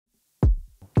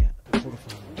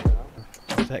quarterfinal.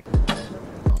 Perfect.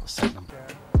 Oh, set number.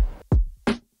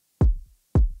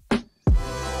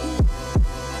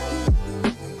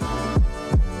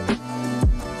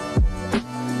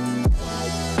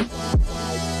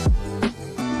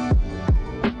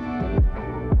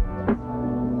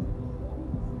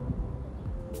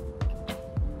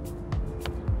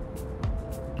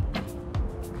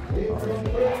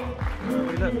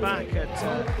 We look back at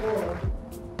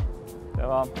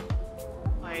Go on.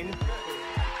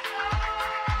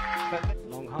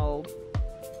 Long hold.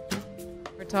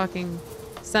 We're talking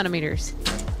centimeters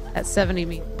at 70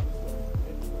 meters.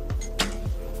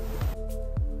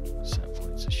 Set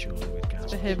points are surely with Gazoz.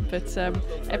 For him, but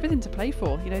everything to play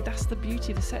for. You know, that's the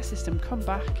beauty of the set system. Come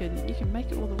back and you can make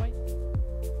it all the way.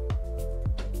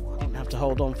 Didn't have to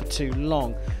hold on for too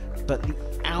long, but the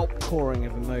outpouring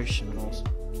of emotion was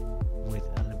with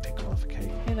Olympic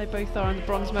qualification. Here they both are in the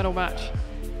bronze medal match.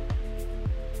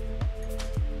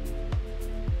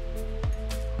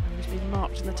 And he's been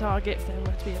marked in the target. If there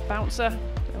were to be a bouncer,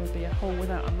 there would be a hole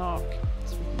without a mark.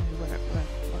 So we know where it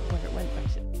went,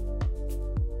 basically.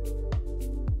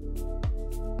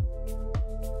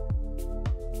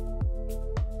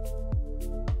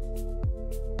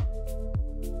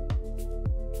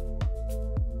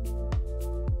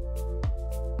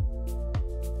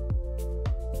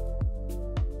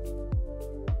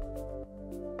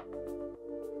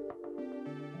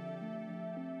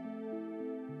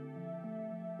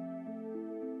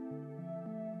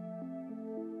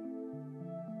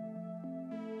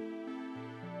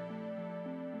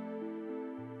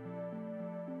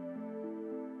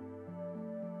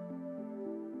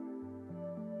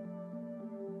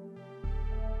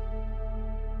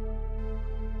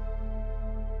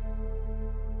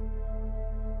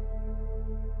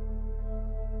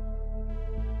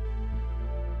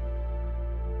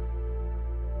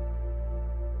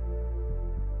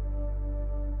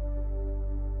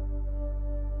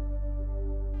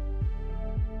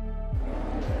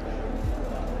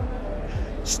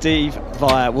 Steve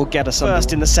Via will get us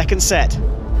first in the second set.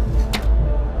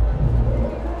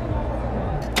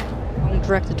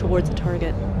 Directed towards the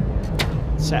target.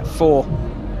 Set 4.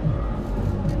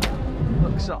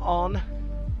 Looks are on.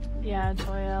 Yeah,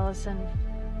 Toy Ellison.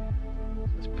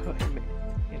 Let's put him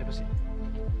in a position.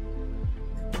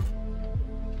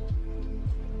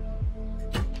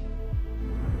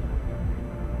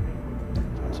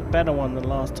 It's a better one than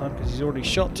last time because he's already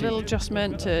shot 2. Little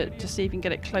adjustment to see if you can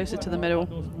get it closer to the middle.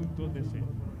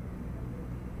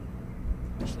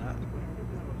 What's that?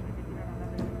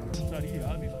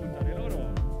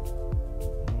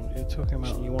 You're talking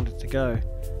about you wanted to go.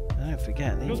 Don't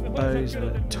forget, these bows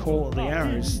are taut, the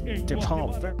arrows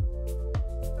depart very.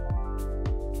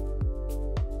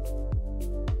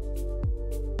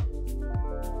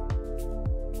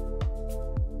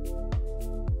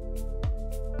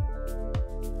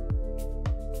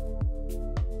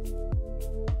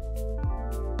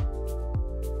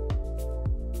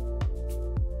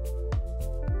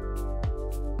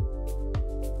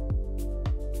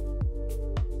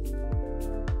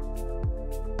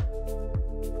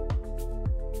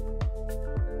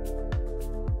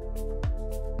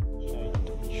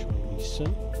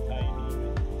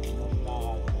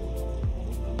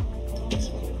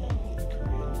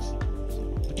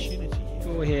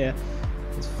 Score here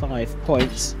is 5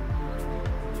 points.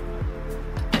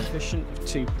 Efficient of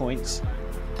 2 points.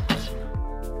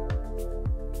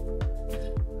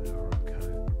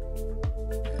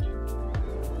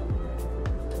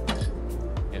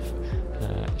 If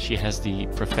she has the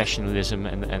professionalism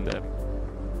and the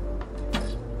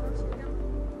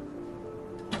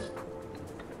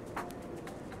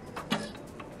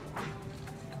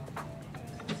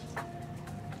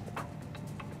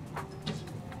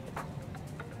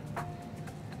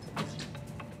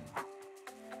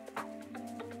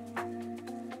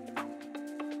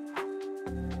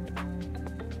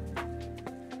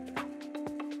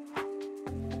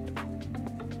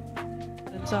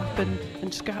up and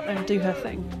just go out there and do her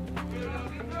thing.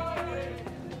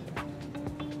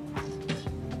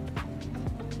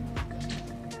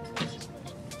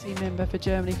 Team member for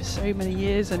Germany for so many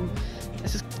years, and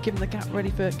this is giving the gap ready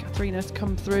for Katharina to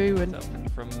come through. And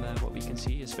from what we can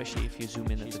see, especially if you zoom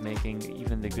in at the making,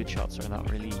 even the good shots are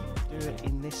not really do it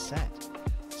in this set.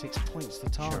 6 points the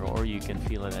target. Sure, or you can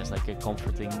feel it as like a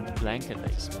comforting blanket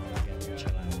base.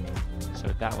 So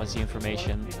that was the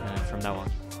information from now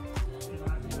on.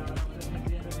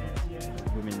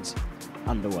 Women's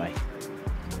underway.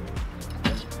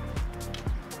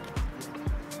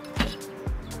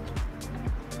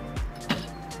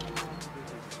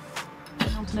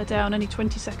 counting her down, only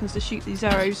 20 seconds to shoot these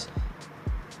arrows.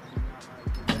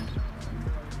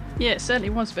 Yeah, it certainly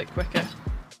was a bit quicker.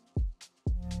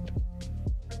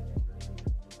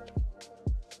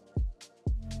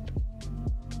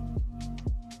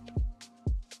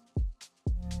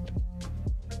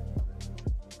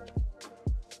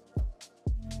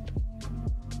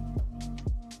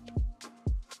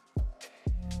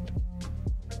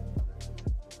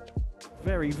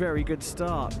 Very, very good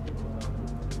start.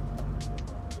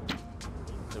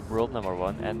 The world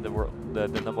 #1 and the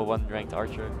 #1 ranked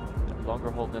archer,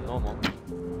 longer hold than normal.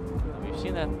 And we've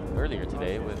seen that earlier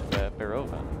today with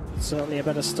Perova. Certainly a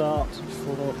better start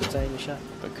for the Danish act.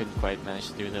 But couldn't quite manage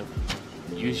to do that.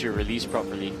 Use your release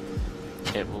properly.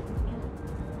 It will.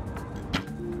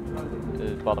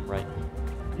 The bottom right.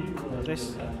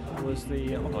 This was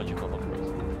the Logical, of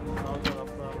course.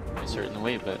 In a certain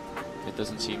way, but it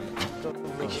doesn't seem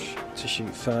to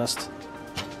shoot first.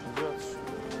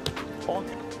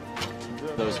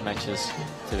 Those matches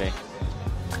today.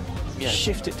 Yeah.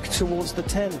 Shift it towards the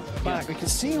 10 back. We can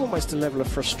see almost a level of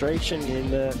frustration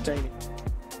in Danish.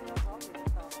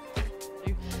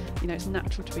 You know, it's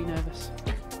natural to be nervous.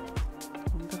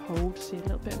 Longer hold, see a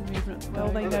little bit of movement. Well,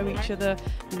 they know each other.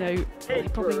 You know, they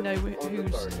probably know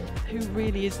who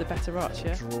really is the better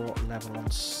archer. Draw level on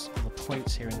the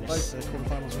points here in this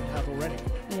quarterfinals we've had already.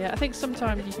 Yeah, I think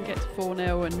sometimes you can get to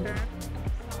 4-0 and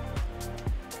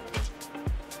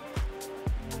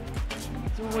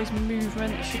there's always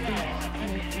movement. It should be, you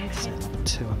know,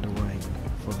 2 underway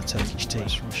for the Turkish team.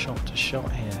 From shot to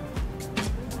shot here.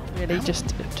 really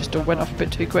just went off a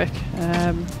bit too quick.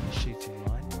 Shooting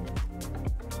line.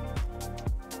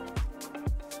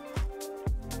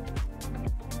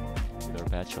 Good or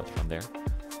bad shot from there.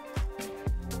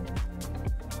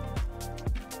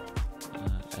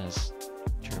 As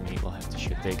Germany will have to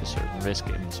take a certain risk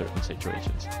in certain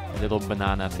situations. A little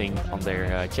banana thing on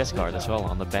their chest guard as well,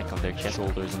 on the back of their chest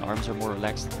holders and arms are more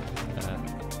relaxed.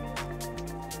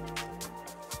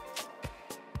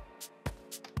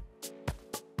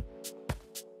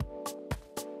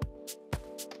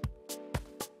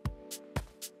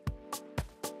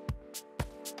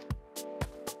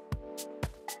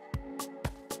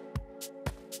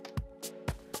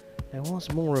 There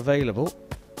was more available.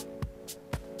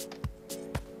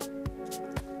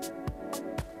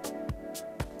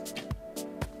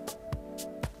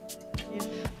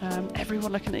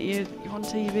 Everyone looking at you, you're on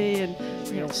TV and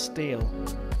Real steel.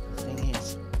 The thing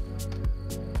is,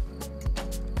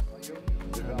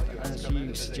 as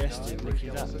you suggested, Nikki,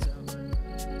 that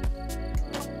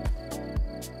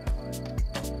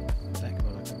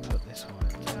Weckmüller can put this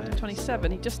one.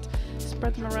 27, he just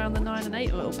spread them around the 9 and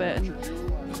 8 a little bit, and you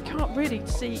can't really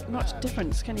see much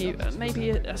difference, can you?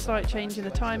 Maybe a slight change in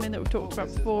the timing that we've talked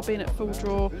about before, being at full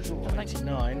draw.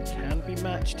 29 can be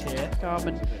matched here.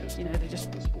 Garmin, you know,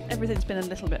 everything's been a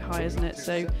little bit high, isn't it?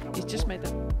 So he's just made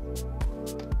that.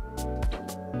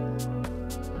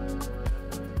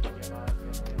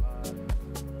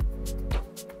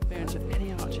 Experience with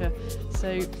any archer,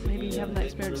 so maybe having that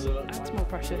experience adds more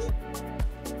pressures.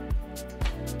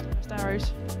 First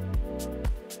arrows.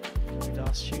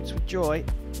 Das shoots with joy.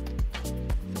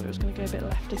 Thought it was going to go a bit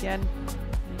left again.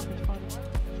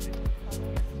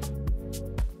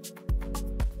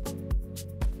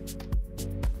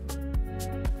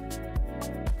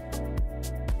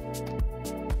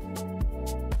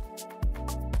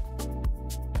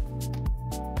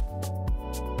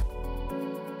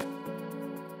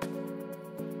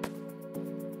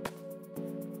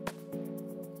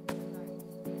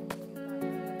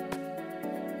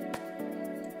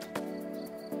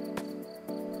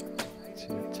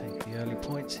 Take the early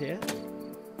points here.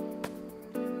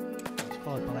 It's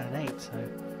followed by an 8, so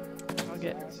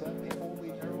Target.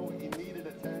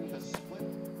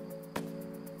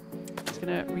 He's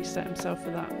going to reset himself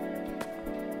for that.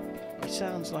 it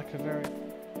sounds like a very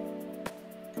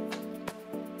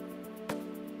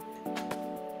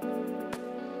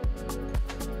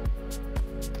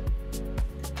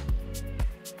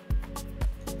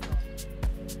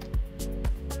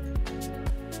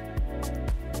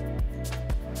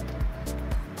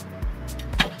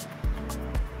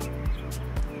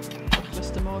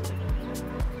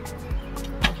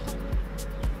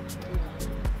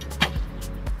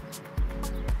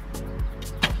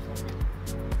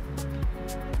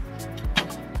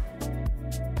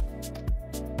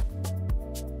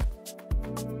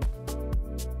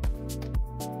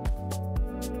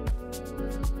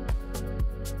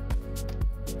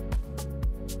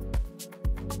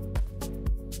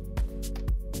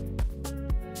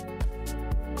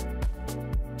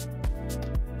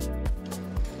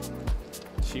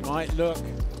She might look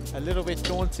a little bit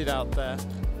daunted out there.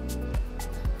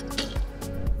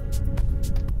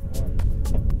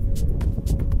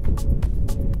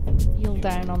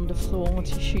 down on the floor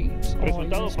to shoot or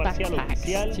use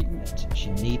backpacks too much. She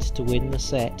needs to win the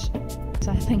set.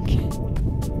 I think,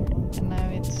 and now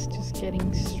it's just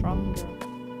getting stronger.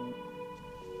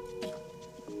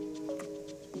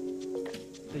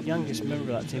 The youngest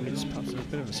member of that team, it's perhaps a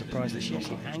bit of a surprise that she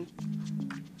actually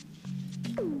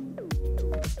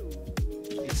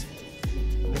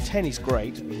the 10 is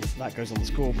great, that goes on the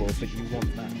scoreboard, but you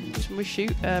want that. We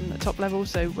shoot at top level,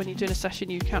 so when you're doing a session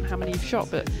you count how many you've shot,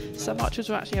 but some archers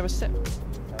will actually have a set.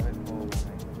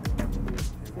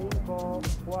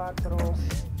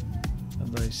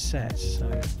 Of those sets, so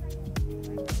I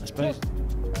suppose.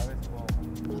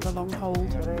 Another long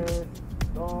hold.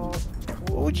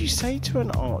 What would you say to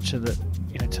an archer that,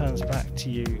 you know, turns back to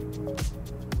you?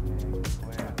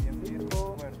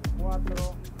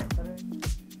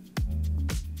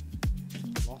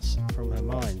 Loss from her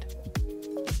mind.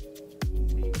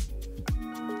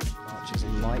 Archers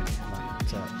like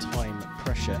that time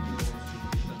pressure.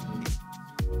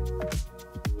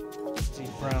 See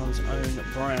Brown's own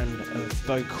brand of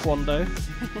bow quando.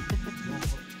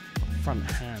 Front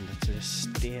hand to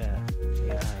steer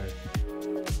the arrow.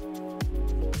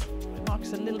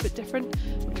 Mark's a little bit different,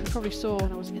 which we probably saw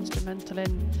when I was instrumental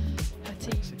in her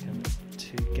team. Mexican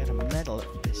to get a medal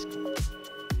at this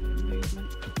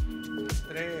Movement.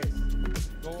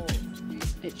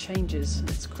 It changes and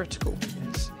it's critical.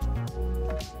 Yes.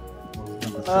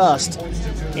 First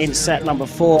in set number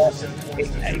 4.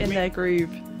 In their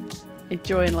groove.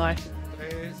 Enjoying life.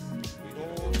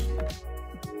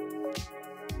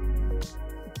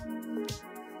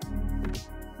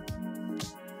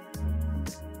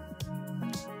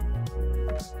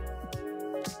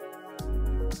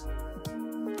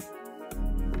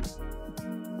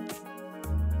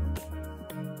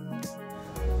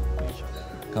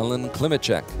 Colin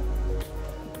Klimitchek,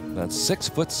 that's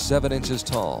 6'7"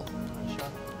 tall.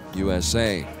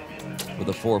 USA with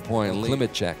a 4-point lead.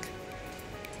 Klimitchek,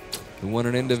 who won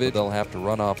an individual, they'll have to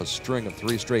run off a string of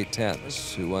 3 straight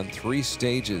 10s, who won 3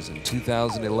 stages in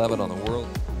 2011 on the World.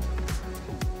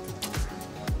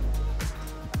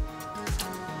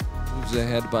 Moves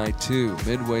ahead by 2,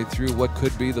 midway through what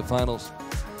could be the finals.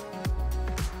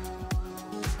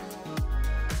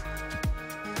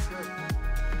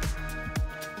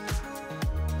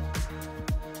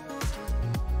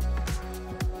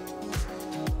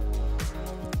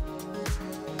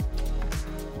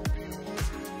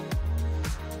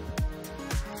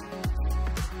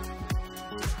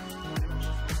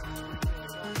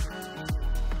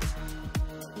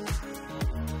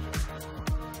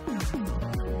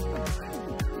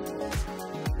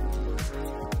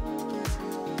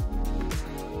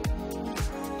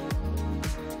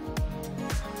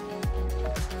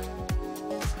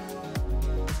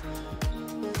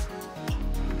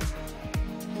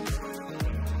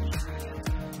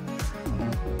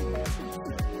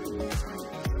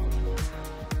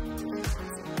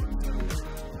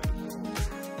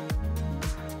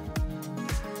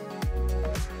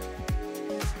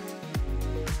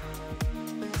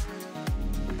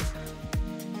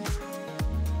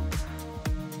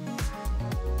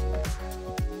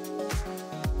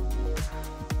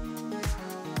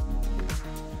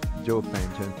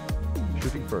 Fanchin,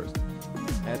 shooting first.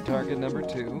 At target number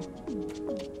 2.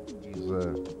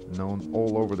 He's known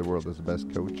all over the world as the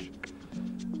best coach.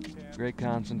 Great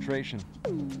concentration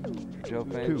for Joe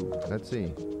Fanchin. 2, let's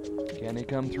see. Can he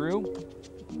come through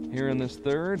here in this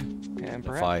third? And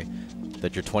perhaps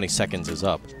that your 20 seconds is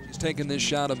up. He's taken this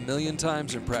shot 1,000,000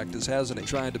 times in practice, hasn't he?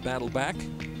 Trying to battle back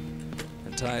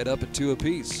and tie it up at 2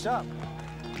 apiece.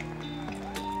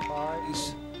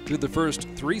 He's through the first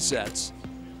 3 sets.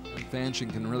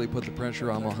 Fanchin can really put the pressure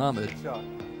on Mohammed.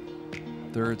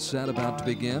 Third set about to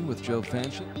begin with Joe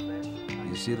Fanchin.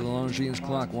 You see the Longines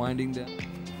clock winding down.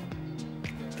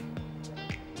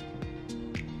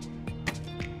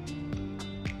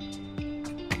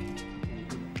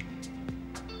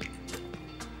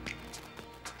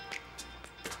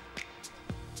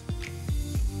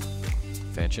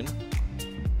 Fanchin.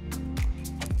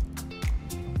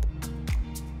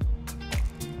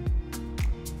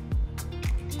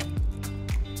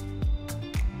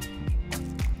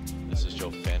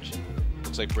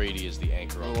 Looks like Brady is the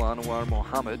anchor on. Anwar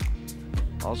Mohammed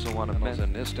also won a medal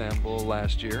in Istanbul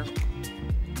last year.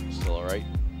 Still all right.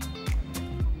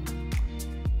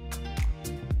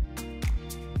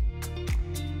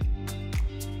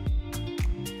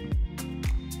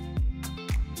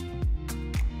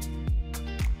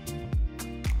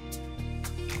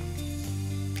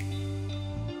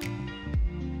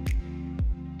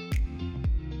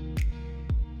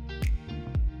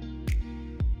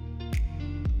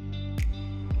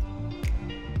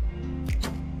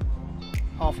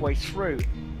 halfway through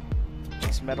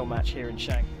this medal match here in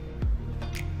Shanghai.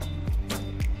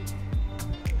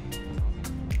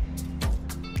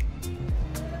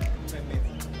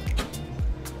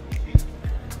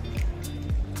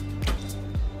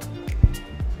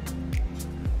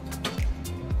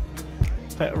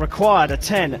 But required a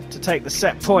 10 to take the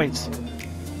set points.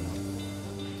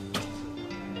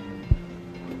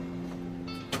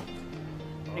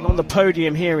 On the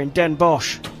podium here in Den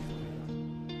Bosch.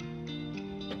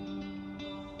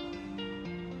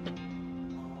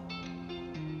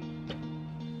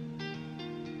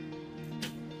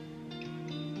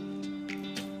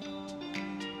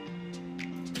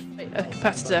 A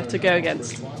competitor to go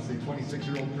against.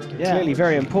 Yeah, clearly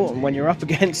very important when you're up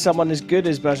against someone as good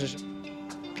as Bauer.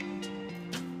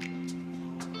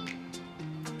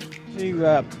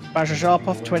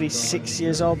 Bauer, 26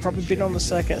 years old, probably been on the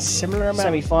circuit a similar amount.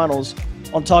 Semi-finals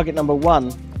on target number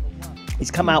 1. He's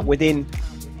come out within.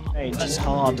 It's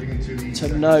hard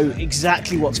to know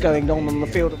exactly what's going on the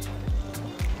field.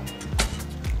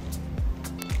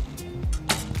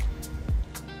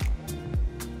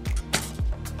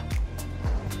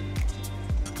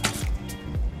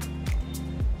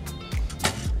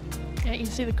 Yeah, you can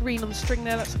see the green on the string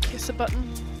there. That's a kisser button.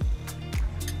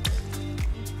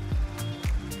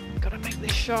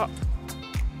 This shot.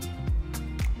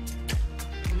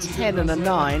 10 and a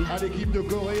 9.